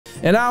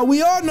And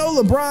we all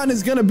know LeBron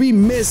is going to be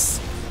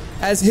missed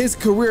as his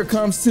career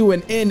comes to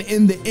an end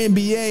in the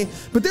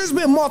NBA. But there's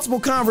been multiple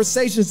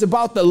conversations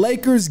about the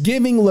Lakers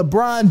giving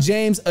LeBron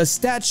James a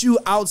statue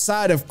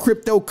outside of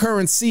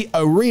cryptocurrency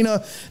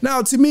arena.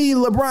 Now, to me,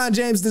 LeBron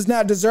James does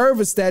not deserve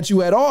a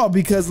statue at all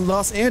because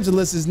Los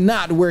Angeles is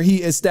not where he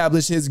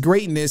established his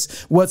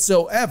greatness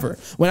whatsoever.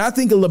 When I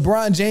think of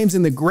LeBron James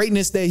and the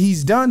greatness that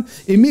he's done,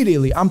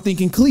 immediately I'm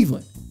thinking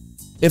Cleveland.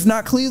 If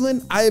not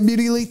Cleveland, I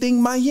immediately think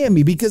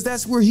Miami because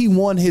that's where he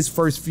won his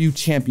first few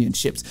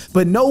championships.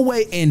 But no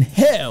way in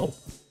hell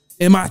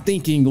am I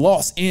thinking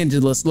Los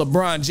Angeles,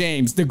 LeBron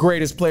James, the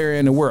greatest player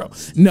in the world.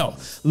 No,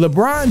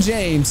 LeBron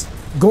James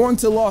going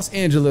to Los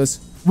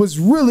Angeles was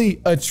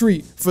really a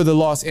treat for the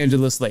Los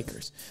Angeles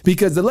Lakers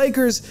because the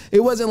Lakers,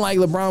 it wasn't like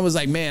LeBron was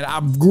like, man, I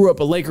grew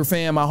up a Laker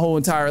fan my whole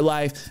entire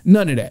life.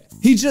 None of that.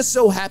 He just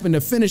so happened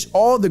to finish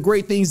all the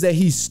great things that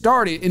he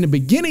started in the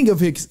beginning of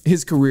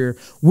his career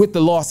with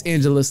the Los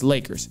Angeles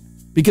Lakers.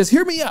 Because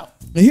hear me out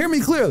and hear me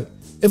clearly.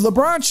 If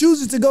LeBron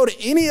chooses to go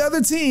to any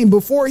other team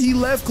before he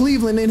left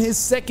Cleveland in his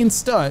second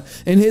stunt,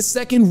 in his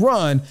second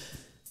run,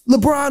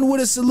 LeBron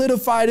would have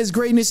solidified his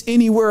greatness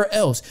anywhere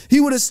else.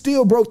 He would have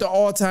still broke the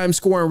all-time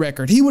scoring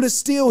record. He would have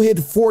still hit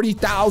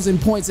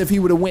 40,000 points if he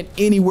would have went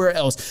anywhere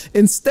else.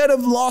 Instead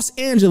of Los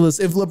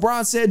Angeles, if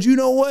LeBron said, you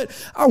know what,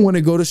 I want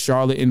to go to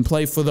Charlotte and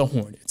play for the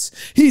Hornets,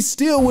 he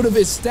still would have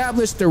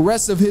established the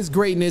rest of his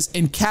greatness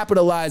and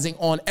capitalizing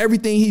on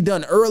everything he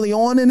done early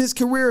on in his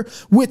career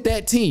with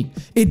that team.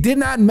 It did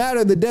not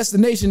matter the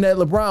destination that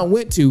LeBron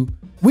went to.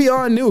 We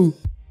all knew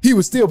he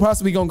was still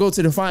possibly going to go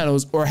to the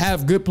finals or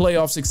have good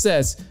playoff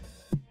success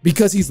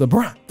because he's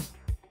LeBron.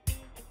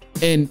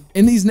 And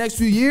in these next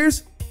few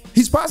years,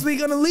 he's possibly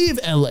going to leave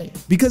LA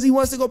because he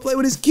wants to go play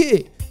with his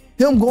kid.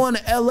 Him going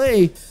to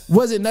LA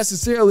wasn't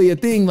necessarily a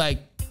thing like,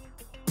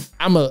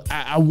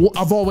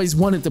 I've always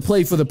wanted to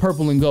play for the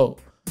purple and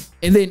gold.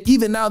 And then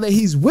even now that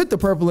he's with the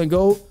purple and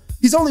gold,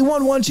 he's only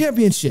won one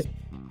championship.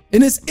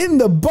 And it's in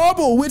the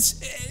bubble, which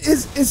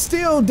is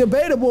still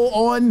debatable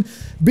on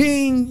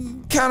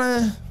being kind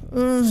of a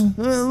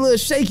little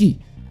shaky.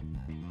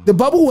 The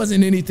bubble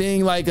wasn't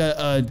anything like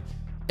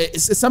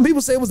some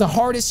people say it was the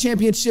hardest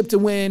championship to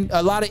win.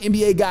 A lot of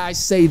NBA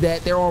guys say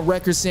that. They're on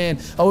record saying,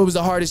 oh, it was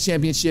the hardest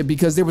championship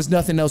because there was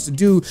nothing else to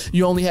do.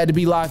 You only had to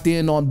be locked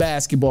in on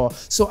basketball.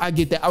 So I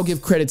get that. I'll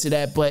give credit to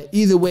that. But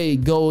either way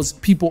it goes,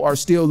 people are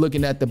still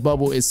looking at the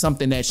bubble as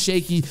something that's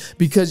shaky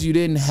because you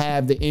didn't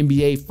have the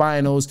NBA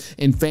finals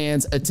and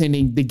fans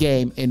attending the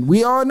game. And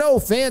we all know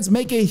fans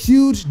make a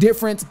huge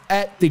difference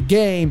at the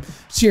game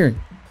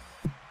cheering.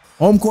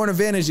 Home court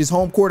advantage is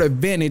home court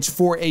advantage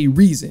for a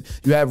reason.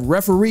 You have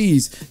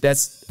referees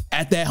that's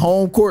at that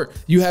home court.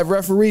 You have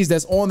referees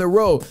that's on the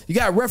road. You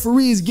got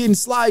referees getting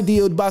slide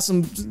dealed by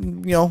some,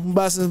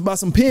 by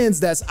some pins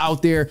that's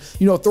out there,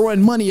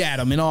 throwing money at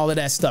them and all of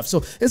that stuff.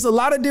 So it's a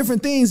lot of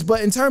different things. But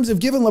in terms of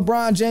giving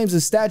LeBron James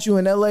a statue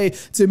in LA,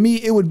 to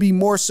me, it would be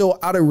more so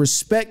out of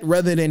respect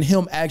rather than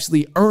him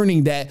actually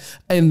earning that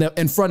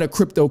in front of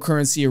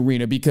cryptocurrency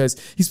arena because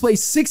he's played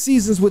 6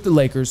 seasons with the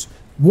Lakers.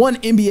 One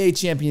NBA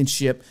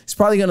championship. He's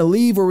probably going to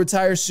leave or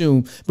retire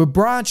soon. But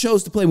Bron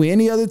chose to play with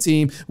any other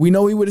team. We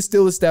know he would have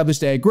still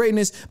established that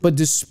greatness. But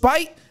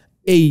despite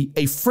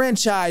a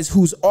franchise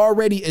who's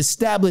already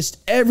established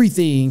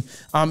everything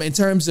in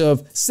terms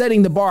of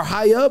setting the bar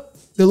high up,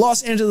 the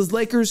Los Angeles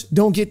Lakers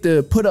don't get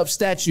to put up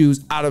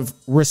statues out of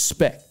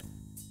respect.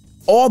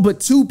 All but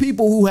 2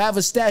 people who have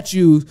a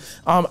statue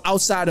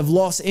outside of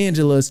Los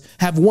Angeles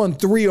have won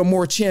 3 or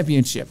more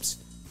championships.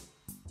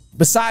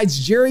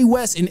 Besides Jerry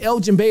West and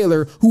Elgin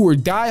Baylor, who were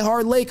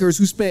diehard Lakers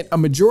who spent a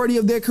majority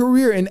of their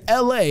career in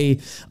LA,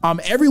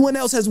 everyone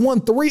else has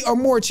won 3 or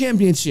more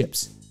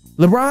championships.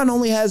 LeBron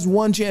only has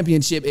 1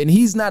 championship, and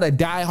he's not a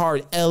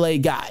diehard LA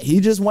guy. He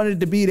just wanted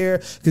to be there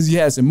because he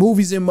has some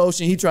movies in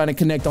motion. He trying to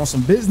connect on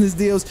some business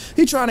deals.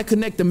 He trying to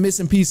connect the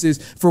missing pieces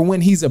for when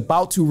he's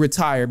about to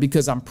retire,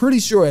 because I'm pretty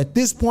sure at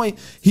this point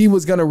he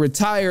was going to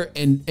retire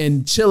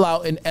and chill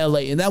out in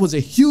LA. And that was a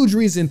huge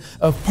reason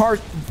a part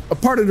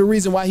of the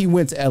reason why he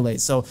went to LA.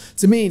 So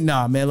to me,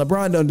 nah, man,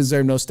 LeBron don't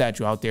deserve no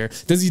statue out there.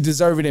 Does he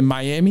deserve it in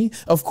Miami?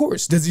 Of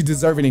course. Does he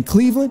deserve it in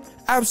Cleveland?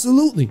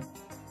 Absolutely.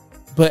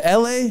 But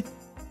LA?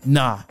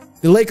 Nah,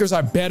 the Lakers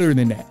are better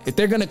than that. If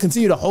they're going to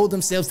continue to hold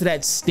themselves to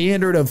that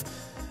standard of,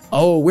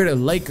 oh, we're the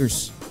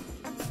Lakers.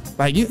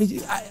 Like,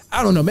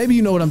 I don't know. Maybe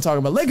you know what I'm talking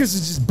about. Lakers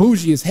is just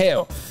bougie as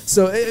hell.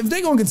 So if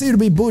they're going to continue to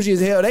be bougie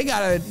as hell, they got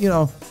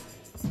to,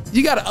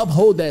 you got to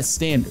uphold that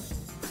standard.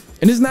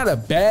 And it's not a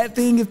bad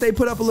thing if they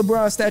put up a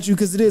LeBron statue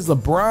because it is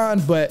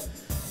LeBron, but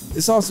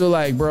it's also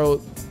like, bro,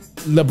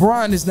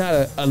 LeBron is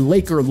not a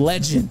Laker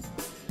legend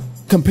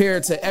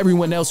compared to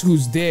everyone else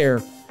who's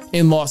there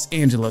in Los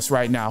Angeles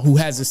right now who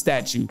has a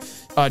statue.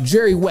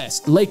 Jerry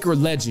West, Laker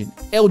legend.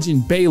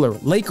 Elgin Baylor,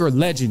 Laker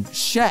legend.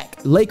 Shaq,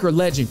 Laker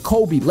legend.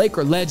 Kobe,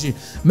 Laker legend.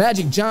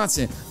 Magic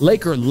Johnson,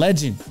 Laker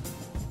legend.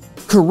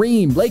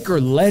 Kareem,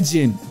 Laker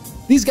legend.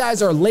 These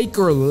guys are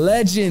Laker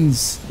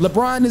legends.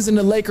 LeBron isn't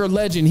a Laker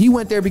legend. He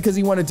went there because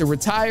he wanted to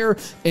retire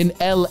in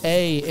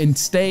LA and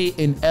stay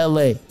in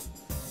LA.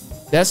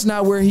 That's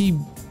not where he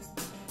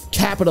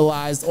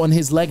capitalized on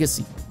his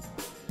legacy.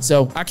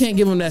 So I can't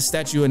give him that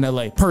statue in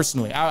LA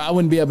personally. I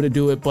wouldn't be able to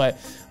do it, but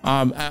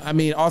I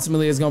mean,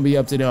 ultimately it's gonna be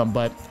up to them.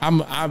 But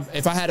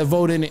if I had a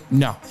vote in it,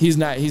 no, he's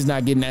not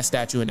getting that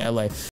statue in LA.